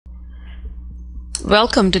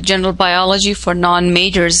Welcome to General Biology for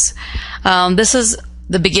non-majors. This is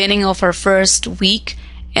the beginning of our first week,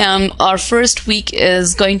 and our first week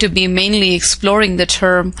is going to be mainly exploring the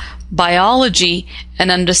term biology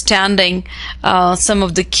and understanding some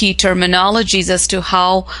of the key terminologies as to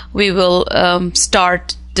how we will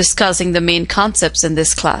start discussing the main concepts in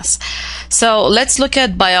this class. So let's look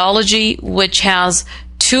at biology, which has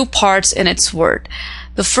two parts in its word.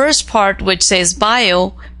 The first part, which says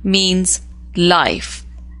bio, means life,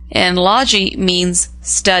 and logy means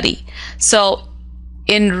study. So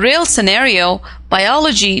in real scenario,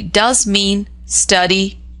 biology does mean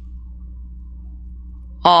study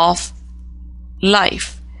of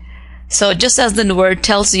life. So just as the word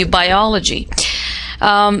tells you, biology.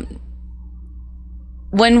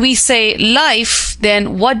 When we say life,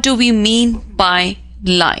 then what do we mean by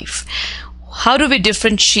life? How do we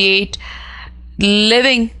differentiate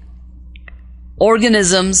living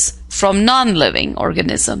organisms from non-living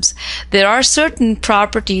organisms? There are certain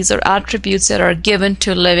properties or attributes that are given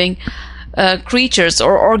to living creatures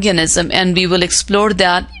or organism, and we will explore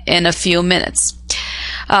that in a few minutes.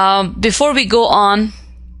 Before we go on,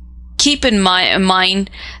 keep in mind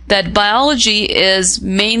that biology is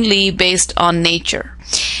mainly based on nature,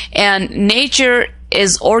 and nature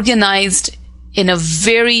is organized in a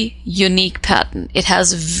very unique pattern. It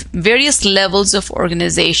has various levels of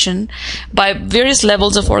organization. By various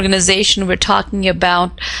levels of organization, we're talking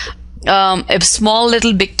about a small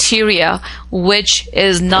little bacteria which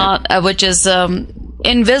is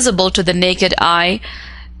invisible to the naked eye,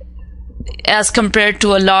 as compared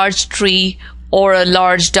to a large tree or a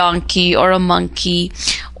large donkey or a monkey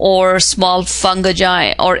or small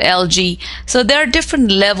fungi or algae. So there are different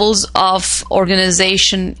levels of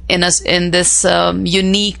organization in this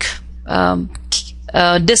unique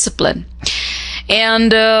discipline,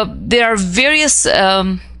 and there are various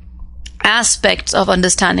aspects of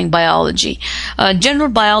understanding biology. General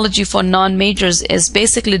biology for non-majors is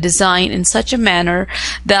basically designed in such a manner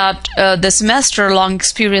that the semester-long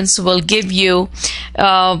experience will give you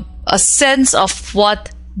a sense of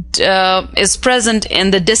what is present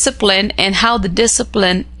in the discipline and how the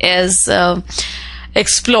discipline is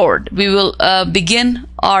explored. We will begin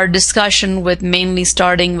our discussion with mainly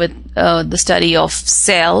starting with the study of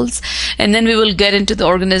cells, and then we will get into the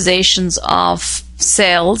organizations of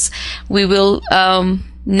cells. We will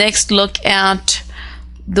next look at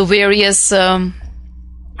the various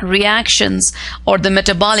reactions or the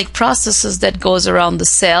metabolic processes that goes around the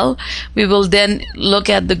cell. We will then look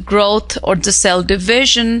at the growth or the cell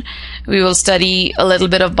division. We will study a little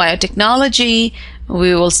bit of biotechnology.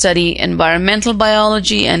 We will study environmental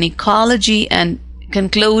biology and ecology, and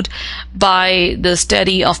conclude by the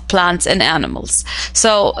study of plants and animals.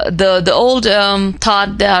 So the old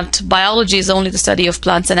thought that biology is only the study of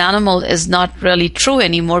plants and animals is not really true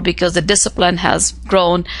anymore, because the discipline has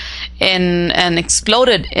grown and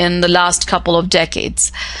exploded in the last couple of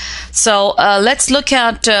decades. So let's look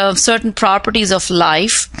at certain properties of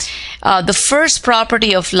life. The first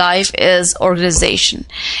property of life is organization,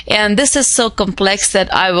 and this is so complex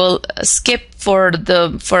that I will skip for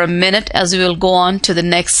a minute, as we will go on to the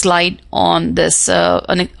next slide on this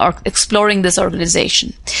exploring this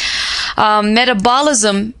organization.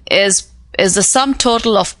 Metabolism is the sum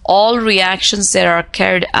total of all reactions that are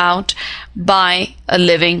carried out by a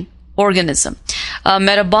living organism.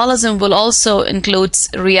 Metabolism will also include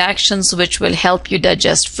reactions which will help you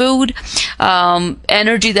digest food,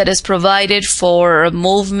 energy that is provided for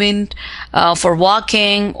movement, for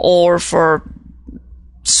walking or for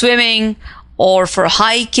swimming or for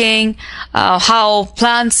hiking, how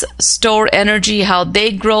plants store energy, how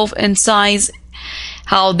they grow in size,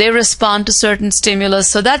 how they respond to certain stimulus.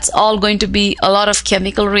 So that's all going to be a lot of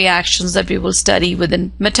chemical reactions that we will study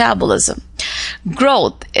within metabolism.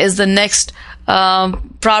 Growth is the next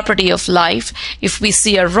property of life. If we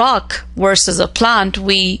see a rock versus a plant,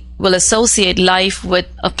 we will associate life with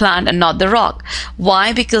a plant and not the rock.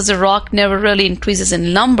 Why? Because the rock never really increases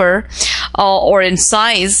in number or in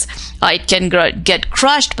size. It can get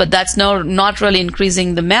crushed, but that's not really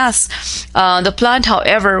increasing the mass. The plant,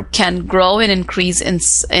 however, can grow and increase in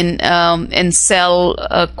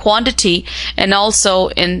cell quantity, and also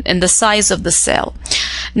in the size of the cell.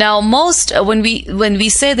 Now, when we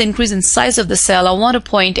say the increase in size of the cell, I want to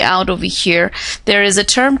point out over here there is a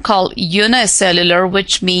term called unicellular,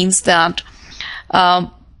 which means that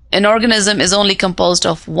an organism is only composed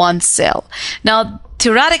of one cell. Now,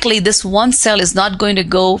 theoretically, this one cell is not going to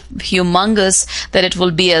go humongous, that it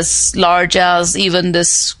will be as large as even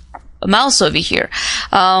this mouse over here.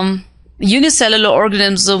 Unicellular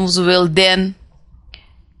organisms will then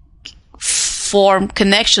form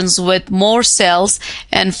connections with more cells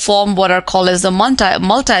and form what are called as the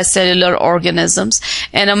multicellular organisms.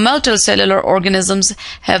 And a multicellular organisms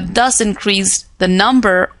have thus increased the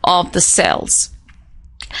number of the cells.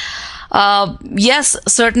 Yes,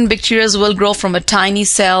 certain bacteria will grow from a tiny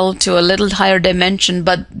cell to a little higher dimension,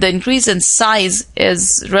 but the increase in size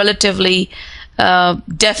is relatively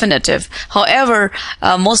definitive. However,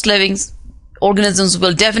 most living organisms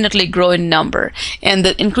will definitely grow in number, and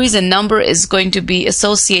the increase in number is going to be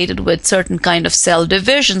associated with certain kind of cell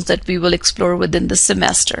divisions that we will explore within the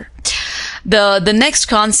semester. The next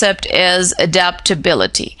concept is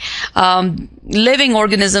adaptability. Living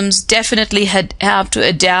organisms definitely have to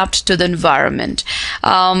adapt to the environment,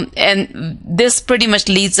 and this pretty much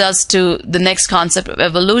leads us to the next concept of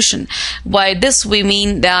evolution. By this we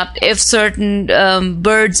mean that if certain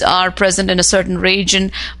birds are present in a certain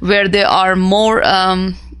region where there are more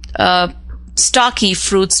stocky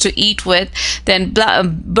fruits to eat with, then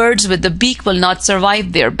birds with the beak will not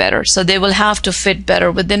survive there better. So they will have to fit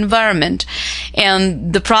better with the environment.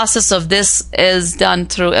 And the process of this is done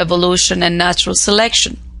through evolution and natural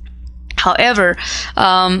selection. However,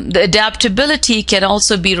 the adaptability can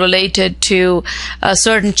also be related to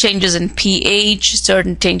certain changes in pH,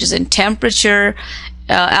 certain changes in temperature,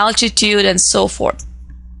 altitude, and so forth.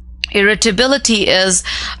 Irritability is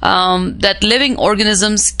that living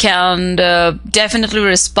organisms can definitely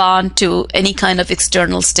respond to any kind of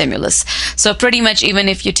external stimulus. So pretty much even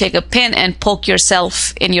if you take a pin and poke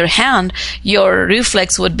yourself in your hand, your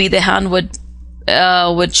reflex would be the hand would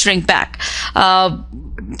shrink back.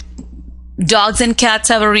 Dogs and cats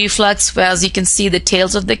have a reflex, as you can see the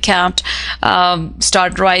tails of the cat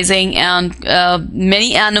start rising, and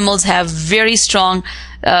many animals have very strong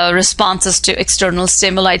responses to external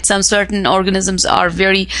stimuli. Some certain organisms are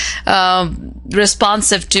very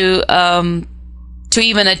responsive to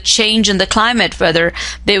even a change in the climate, whether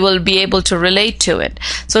they will be able to relate to it.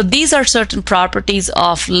 So these are certain properties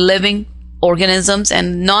of living organisms,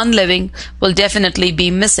 and non-living will definitely be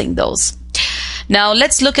missing those. Now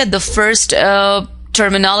let's look at the first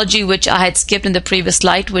terminology which I had skipped in the previous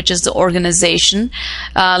slide, which is the organization.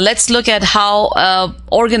 Let's look at how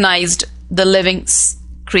organized the living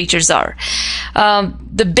creatures are.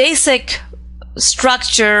 The basic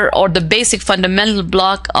structure or the basic fundamental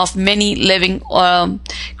block of many living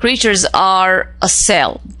creatures are a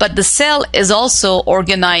cell, but the cell is also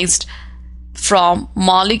organized from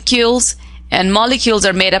molecules, and molecules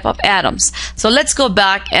are made up of atoms. So let's go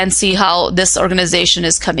back and see how this organization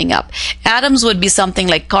is coming up. Atoms would be something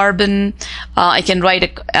like carbon. I can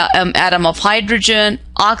write an atom of hydrogen,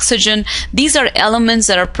 oxygen. These are elements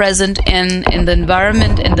that are present in the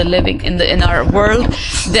environment, in the living, in our world,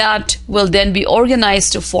 that will then be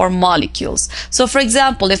organized to form molecules. So for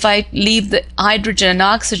example, if I leave the hydrogen and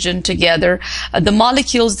oxygen together, the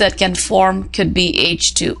molecules that can form could be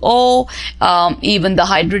H2O, even the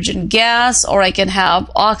hydrogen gas, or I can have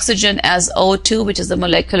oxygen as O2, which is the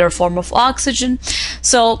molecular form of oxygen.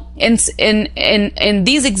 So in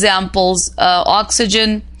these examples,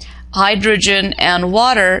 oxygen, hydrogen, and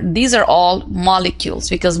water, these are all molecules,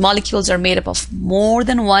 because molecules are made up of more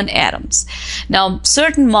than one atoms. Now,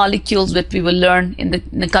 certain molecules that we will learn in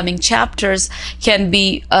the coming chapters can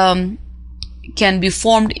be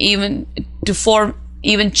formed even to form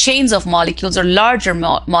even chains of molecules or larger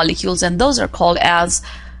molecules, and those are called as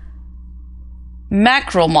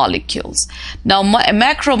macromolecules. Now,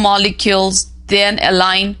 macromolecules then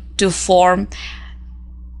align to form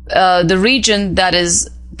the region that is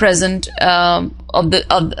present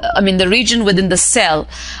the region within the cell.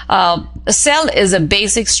 A cell is a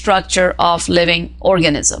basic structure of living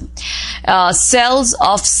organism. Cells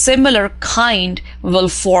of similar kind will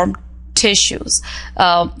form tissues.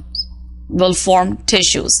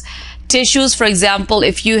 Tissues, for example,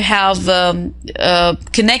 if you have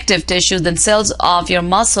connective tissue, then cells of your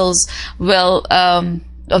muscles will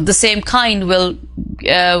of the same kind will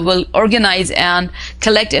organize and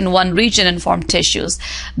collect in one region and form tissues.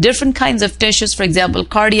 Different kinds of tissues, for example,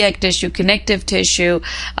 cardiac tissue, connective tissue,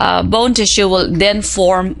 bone tissue, will then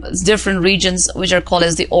form different regions which are called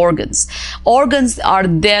as the organs. Organs are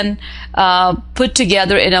then put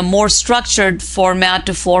together in a more structured format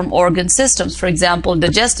to form organ systems. For example,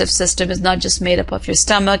 digestive system is not just made up of your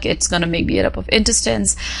stomach, it's going to be made up of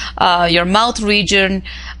intestines, your mouth region,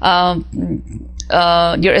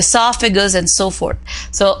 your esophagus, and so forth.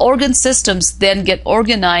 So organ systems then get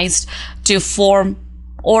organized to form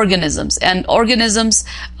organisms, and organisms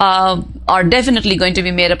are definitely going to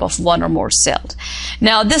be made up of one or more cells.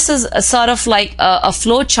 Now, this is a sort of like a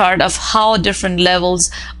flow chart of how different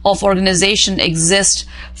levels of organization exist,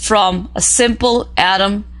 from a simple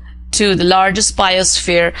atom to the largest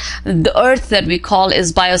biosphere. The Earth that we call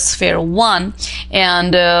is Biosphere 1,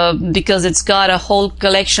 and because it's got a whole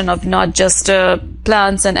collection of not just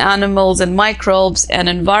plants and animals and microbes and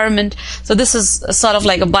environment. So this is sort of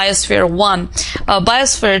like a Biosphere 1.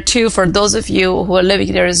 Biosphere 2, for those of you who are living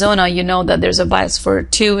in Arizona, you know that there's a Biosphere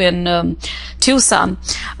 2 in Tucson,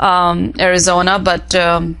 Arizona, but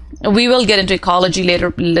we will get into ecology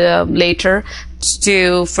later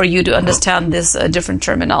for you to understand this different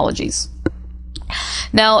terminologies.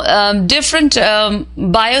 Now, different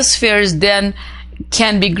biospheres then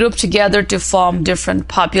can be grouped together to form different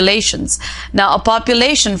populations. Now, a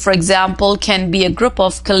population, for example, can be a group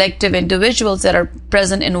of collective individuals that are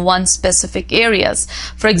present in one specific areas.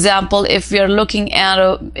 For example, if we are looking at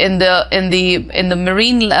in the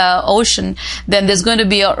marine ocean, then there's going to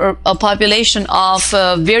be a population of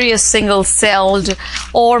various single-celled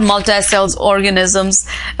or multi-celled organisms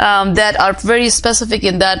that are very specific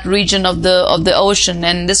in that region of the ocean.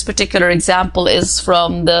 And this particular example is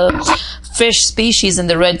from the fish species in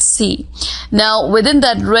the Red Sea. Now, within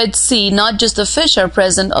that Red Sea, not just the fish are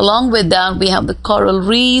present. Along with that, we have the coral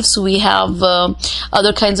reefs, we have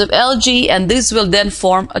other kinds of algae, and these will then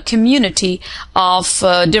form a community of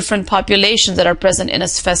different populations that are present in a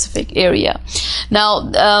specific area. Now,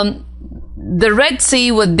 the Red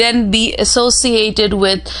Sea would then be associated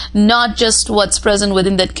with not just what's present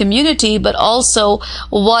within that community, but also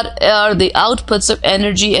what are the outputs of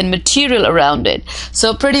energy and material around it.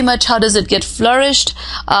 So pretty much how does it get flourished?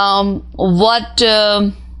 Where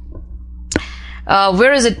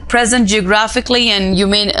is it present geographically? And you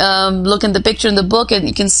may look in the picture in the book and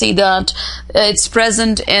you can see that it's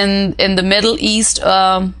present in the Middle East,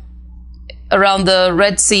 around the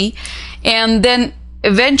Red Sea. And then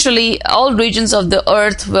eventually all regions of the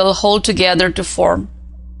earth will hold together to form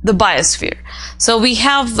the biosphere. So we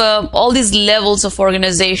have all these levels of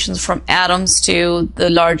organizations from atoms to the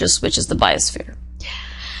largest, which is the biosphere.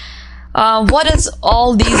 What does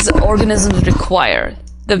all these organisms require?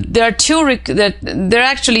 There are they're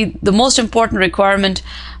actually the most important requirement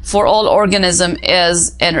for all organism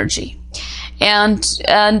is energy. And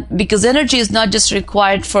because energy is not just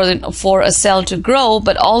required for a cell to grow,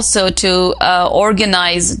 but also to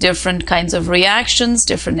organize different kinds of reactions,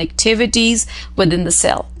 different activities within the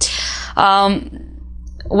cell.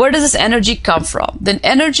 Where does this energy come from? The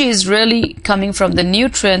energy is really coming from the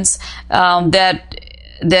nutrients that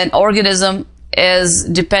the organism is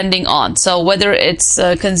depending on. So whether it's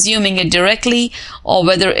consuming it directly or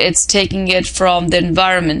whether it's taking it from the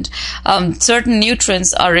environment, certain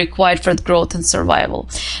nutrients are required for growth and survival.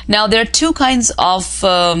 Now, there are two kinds of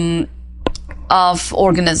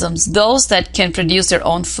organisms: those that can produce their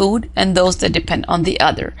own food and those that depend on the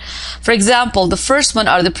other. For example, the first one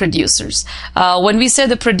are the producers. When we say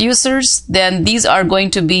the producers, then these are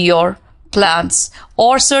going to be your plants,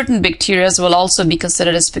 or certain bacteria will also be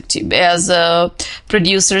considered as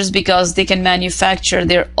producers because they can manufacture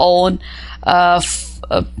their own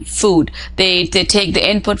food. They take the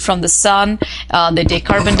input from the sun, they take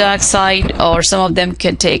carbon dioxide, or some of them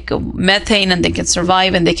can take methane and they can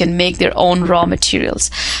survive and they can make their own raw materials.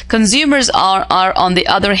 Consumers are on the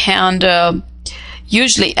other hand,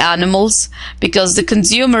 usually animals, because the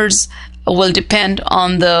consumers will depend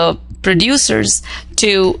on the producers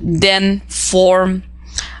to then form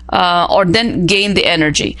or then gain the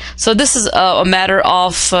energy. So this is a matter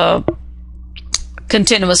of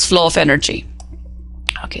continuous flow of energy.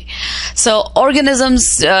 Okay, so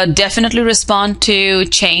organisms definitely respond to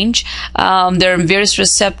change. There are various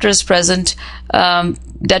receptors present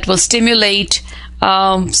that will stimulate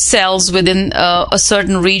cells within a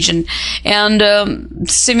certain region, and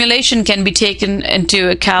stimulation can be taken into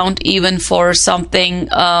account even for something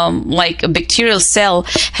like a bacterial cell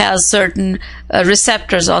has certain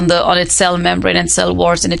receptors on its cell membrane and cell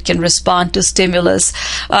walls, and it can respond to stimulus.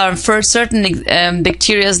 For certain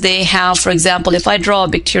bacteria, they have, for example, if I draw a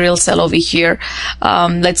bacterial cell over here,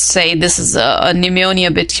 let's say this is a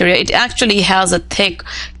pneumonia bacteria, it actually has a thick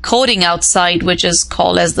coating outside which is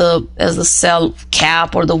called as the cell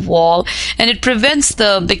cap or the wall, and it prevents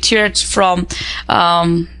the bacteria from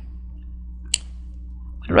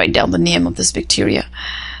write down the name of this bacteria,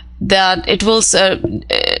 that it will help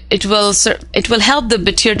the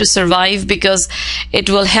bacteria to survive, because it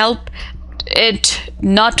will help it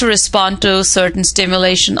not to respond to certain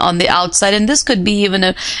stimulation on the outside. And this could be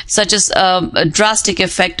even such as a drastic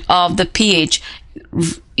effect of the pH,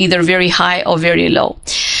 either very high or very low.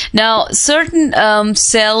 Now, certain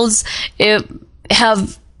cells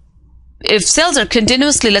if cells are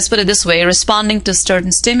continuously, let's put it this way, responding to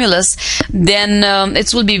certain stimulus, then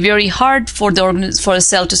it will be very hard for a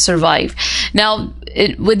cell to survive. Now,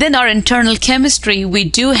 within our internal chemistry, we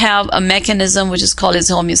do have a mechanism which is called as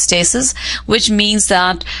homeostasis, which means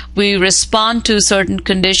that we respond to certain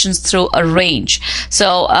conditions through a range.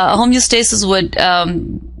 So homeostasis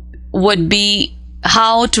would be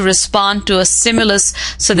how to respond to a stimulus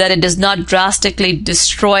so that it does not drastically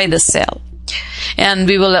destroy the cell. And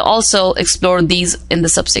we will also explore these in the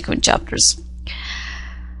subsequent chapters.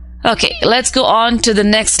 Okay, let's go on to the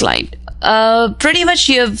next slide. Pretty much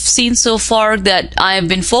you have seen so far that I have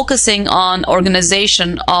been focusing on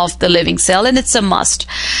organization of the living cell, and it's a must.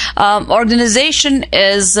 Organization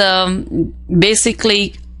is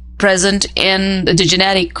basically present in the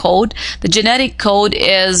genetic code. The genetic code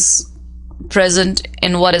is present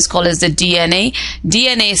in what is called as the DNA.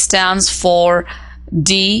 DNA stands for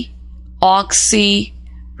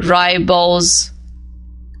deoxyribose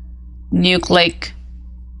nucleic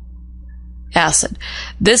acid.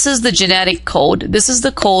 This is the genetic code. This is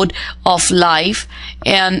the code of life,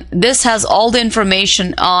 and this has all the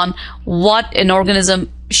information on what an organism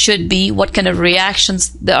should be, what kind of reactions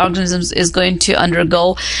the organism is going to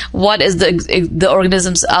undergo, what is the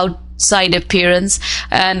organism's outside appearance,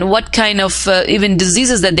 and what kind of even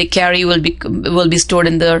diseases that they carry will be stored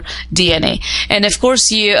in their DNA. And of course,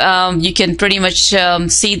 you can pretty much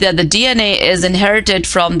see that the DNA is inherited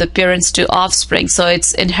from the parents to offspring. So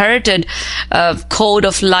it's inherited code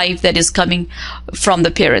of life that is coming from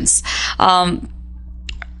the parents.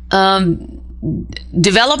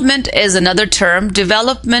 Development is another term.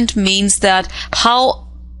 Development means that how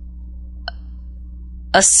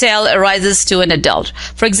a cell arises to an adult.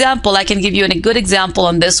 For example, I can give you a good example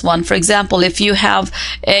on this one. For example, if you have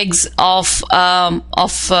eggs of a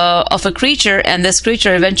creature, and this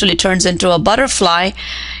creature eventually turns into a butterfly,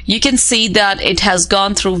 you can see that it has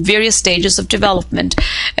gone through various stages of development.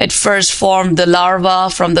 It first formed the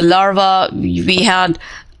larva. From the larva, we had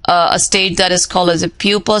a stage that is called as a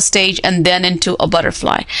pupa stage, and then into a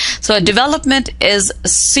butterfly. So a development is a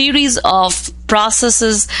series of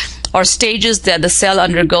processes or stages that the cell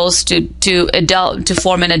undergoes to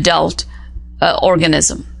form an adult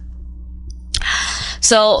organism.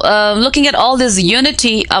 So looking at all this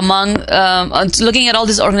unity among, looking at all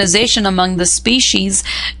this organization among the species,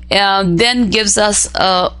 then gives us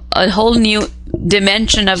a whole new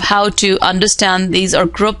dimension of how to understand these or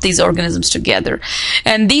group these organisms together.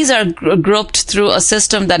 And these are grouped through a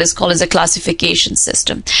system that is called as a classification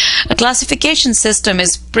system. A classification system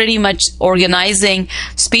is pretty much organizing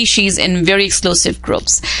species in very exclusive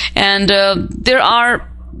groups. And the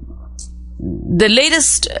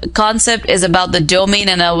latest concept is about the domain,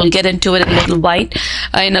 and I will get into it in a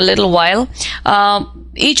little while.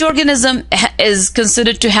 Each organism is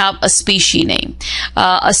considered to have a species name.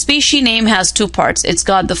 A species name has two parts. It's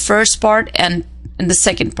got the first part and the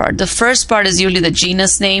second part. The first part is usually the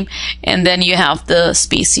genus name, and then you have the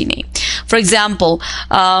species name. For example,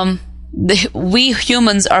 we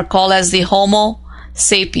humans are called as the Homo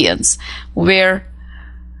sapiens, where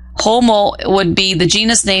Homo would be the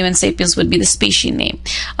genus name and sapiens would be the species name.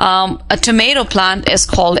 A tomato plant is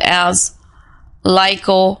called as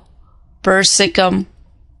Lycopersicum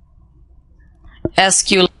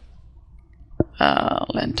esculentum.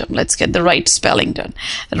 Let's get the right spelling done.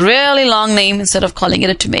 Really long name instead of calling it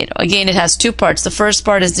a tomato. Again, it has two parts. The first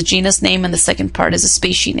part is the genus name, and the second part is the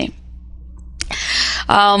species name.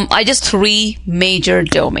 I just three major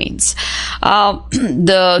domains.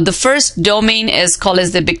 The first domain is called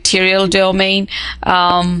as the bacterial domain,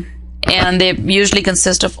 and they usually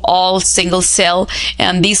consist of all single cell,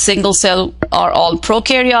 and these single cell are all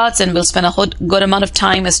prokaryotes, and we'll spend a good amount of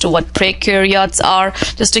time as to what prokaryotes are.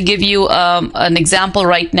 Just to give you an example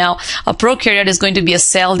right now, a prokaryote is going to be a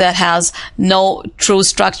cell that has no true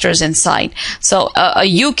structures inside. So a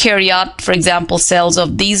eukaryote, for example, cells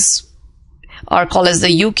of these are called as the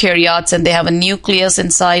eukaryotes, and they have a nucleus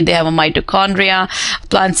inside, they have a mitochondria.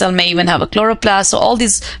 Plant cell may even have a chloroplast. So all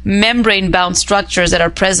these membrane-bound structures that are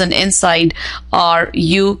present inside are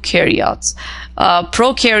eukaryotes.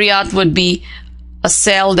 Prokaryote would be a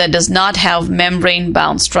cell that does not have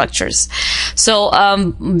membrane-bound structures. So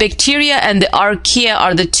bacteria and the archaea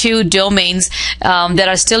are the two domains that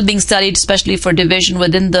are still being studied, especially for division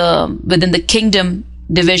within the kingdom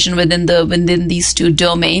division within these two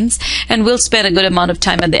domains, and we'll spend a good amount of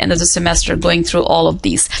time at the end of the semester going through all of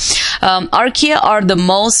these. Archaea are the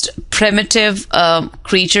most primitive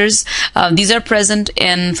creatures. These are present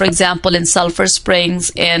in, for example, in sulfur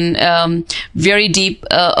springs, in very deep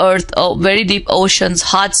earth, very deep oceans,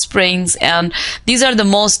 hot springs, and these are the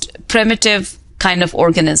most primitive kind of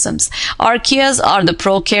organisms. Archaeas are the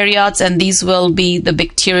prokaryotes, and these will be the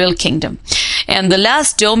bacterial kingdom. And the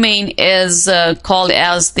last domain is called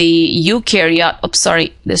as the eukaryote. Oops,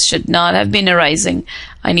 sorry, this should not have been arising.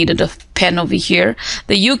 I needed a pen over here.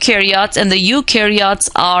 The eukaryotes, and the eukaryotes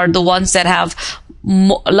are the ones that have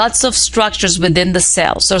lots of structures within the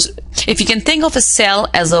cell. So if you can think of a cell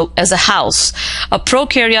as a house, a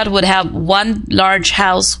prokaryote would have one large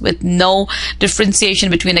house with no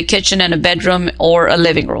differentiation between a kitchen and a bedroom or a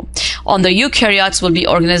living room. On the eukaryotes will be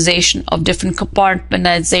organization of different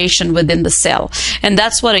compartmentalization within the cell, and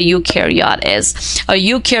that's what a eukaryote is.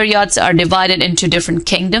 Eukaryotes are divided into different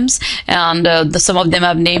kingdoms, and some of them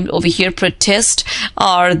I've named over here. Protist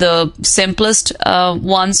are the simplest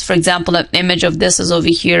ones. For example, an image of this is over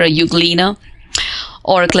here, a euglena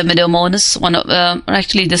or a chlamydomonas.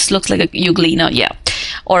 Actually, this looks like a euglena, yeah,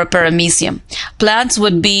 or a paramecium. Plants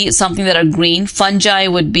would be something that are green. Fungi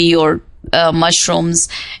would be your mushrooms,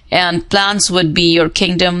 and plants would be your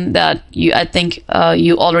kingdom that I think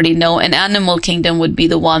you already know. And animal kingdom would be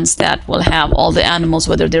the ones that will have all the animals,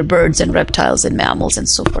 whether they're birds and reptiles and mammals and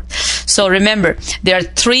so forth. So remember, there are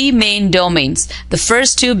three main domains. The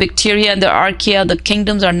first two, bacteria and the archaea, the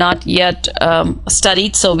kingdoms are not yet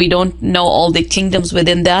studied, so we don't know all the kingdoms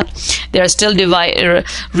within that. They are still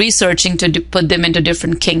researching to put them into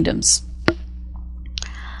different kingdoms.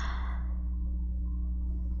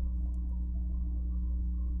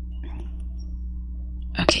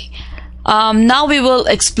 Okay. Now we will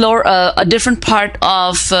explore a different part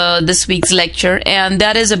of this week's lecture, and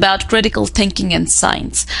that is about critical thinking and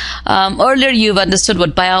science. Earlier you've understood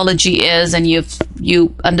what biology is, and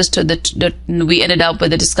you understood that we ended up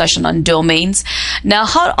with a discussion on domains. Now,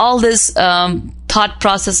 how all this thought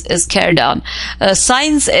process is carried out.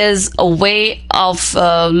 Science is a way of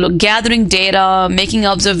gathering data, making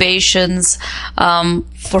observations,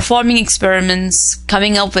 performing experiments,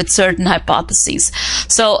 coming up with certain hypotheses.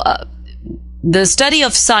 So the study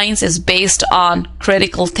of science is based on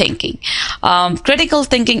critical thinking. Critical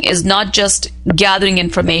thinking is not just gathering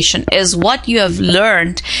information, is what you have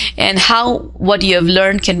learned and how what you have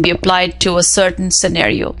learned can be applied to a certain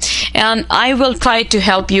scenario. And I will try to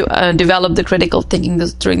help you develop the critical thinking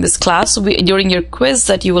during this class. During your quiz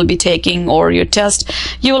that you will be taking or your test,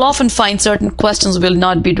 you will often find certain questions will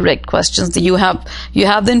not be direct questions. That you have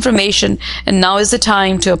the information, and now is the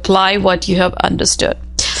time to apply what you have understood.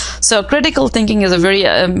 So critical thinking is a very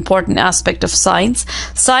important aspect of science.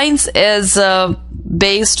 Science is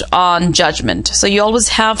based on judgment. So you always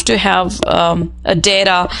have to have a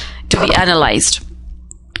data to be analyzed.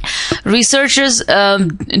 Researchers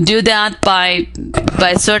do that by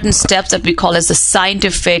certain steps that we call as the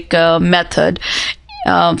scientific method.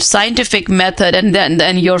 And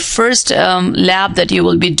then your first lab that you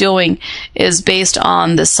will be doing is based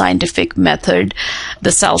on the scientific method,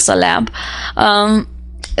 the SALSA lab.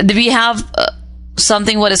 We have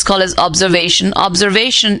something what is called as observation.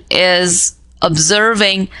 Observation is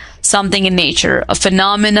observing something in nature, a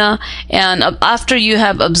phenomena, and after you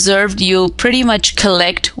have observed, you pretty much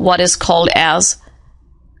collect what is called as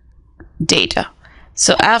data.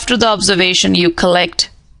 So after the observation, you collect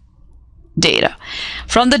data.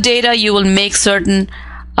 From the data, you will make certain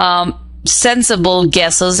sensible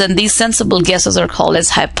guesses, and these sensible guesses are called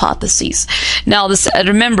as hypotheses. Now,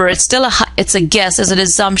 remember, it's a guess, it's an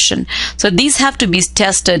assumption. So these have to be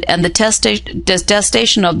tested, and the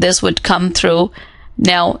testation of this would come through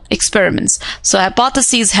now experiments. So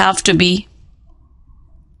hypotheses have to be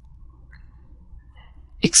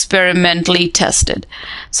experimentally tested.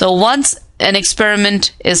 So once an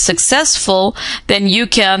experiment is successful, then you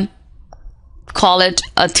can call it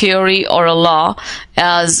a theory or a law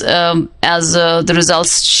as the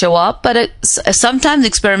results show up. But sometimes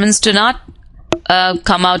experiments do not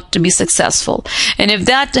come out to be successful, and if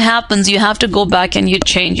that happens, you have to go back and you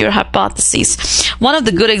change your hypotheses. One of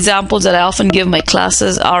the good examples that I often give my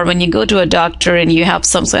classes are when you go to a doctor and you have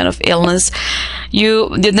some kind of illness.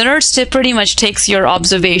 The nurse pretty much takes your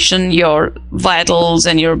observation, your vitals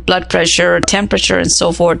and your blood pressure, temperature, and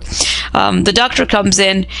so forth. The doctor comes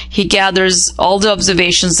in, he gathers all the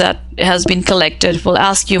observations that has been collected, will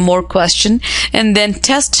ask you more questions, and then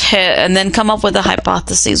and then come up with a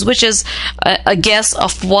hypothesis, which is a guess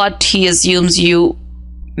of what he assumes you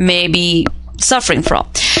may be suffering from.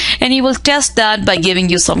 And he will test that by giving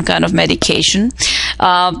you some kind of medication.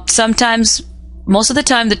 Most of the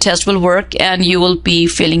time the test will work and you will be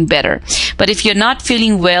feeling better. But if you're not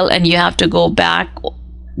feeling well and you have to go back,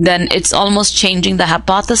 then it's almost changing the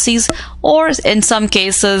hypotheses. Or in some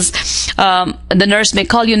cases, the nurse may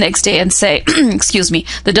call you next day and say, excuse me,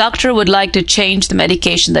 the doctor would like to change the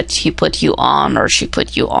medication that he put you on or she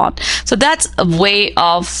put you on. So that's a way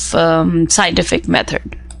of scientific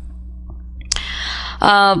method.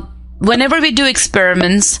 Whenever we do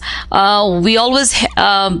experiments, we always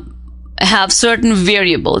have certain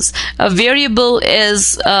variables. A variable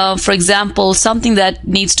is, for example, something that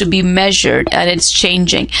needs to be measured and it's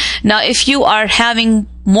changing. Now, if you are having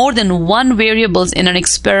more than one variables in an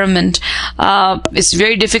experiment, it's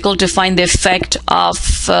very difficult to find the effect of,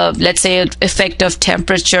 let's say, effect of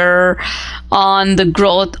temperature on the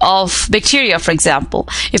growth of bacteria, for example.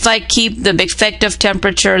 If I keep the effect of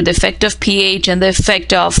temperature, the effect of pH, and the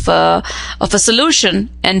effect of a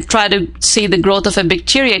solution and try to see the growth of a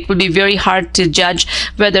bacteria, it will be very hard to judge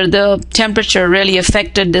whether the temperature really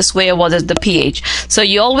affected this way or was it the pH. So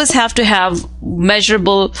you always have to have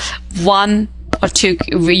measurable one or two.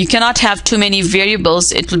 You cannot have too many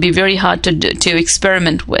variables. It will be very hard to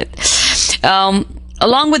experiment with.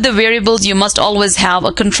 Along with the variables, you must always have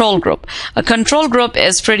a control group. A control group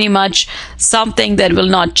is pretty much something that will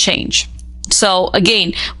not change. So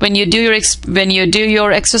again, when you do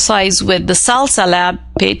your exercise with the SALSA lab,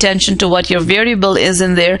 pay attention to what your variable is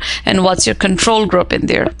in there and what's your control group in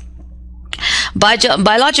there.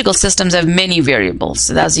 Biological systems have many variables,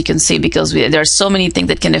 as you can see, because there are so many things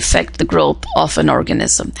that can affect the growth of an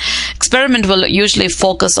organism. Experiment will usually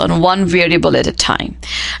focus on one variable at a time.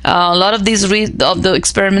 A lot of these of the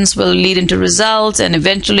experiments will lead into results, and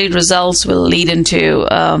eventually results will lead into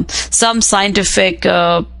some scientific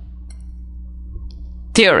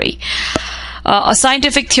theory. A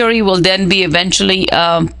scientific theory will then be eventually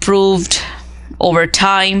proved over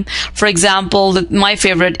time. For example, my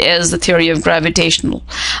favorite is the theory of gravitational.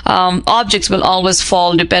 Objects will always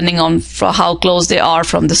fall depending on how close they are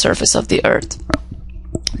from the surface of the earth.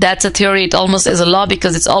 That's a theory. It almost is a law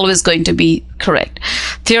because it's always going to be correct.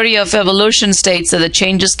 Theory of evolution states that the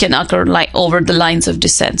changes can occur over the lines of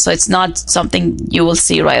descent. So it's not something you will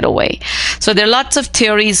see right away. So there are lots of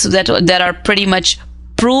theories that are pretty much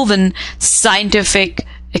proven scientific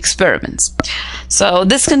experiments. So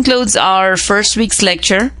this concludes our first week's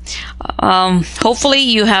lecture. Hopefully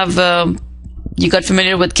you have you got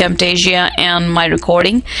familiar with Camtasia and my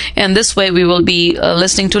recording, and this way we will be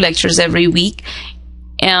listening to lectures every week.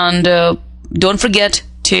 And don't forget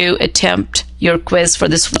to attempt your quiz for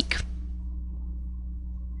this week.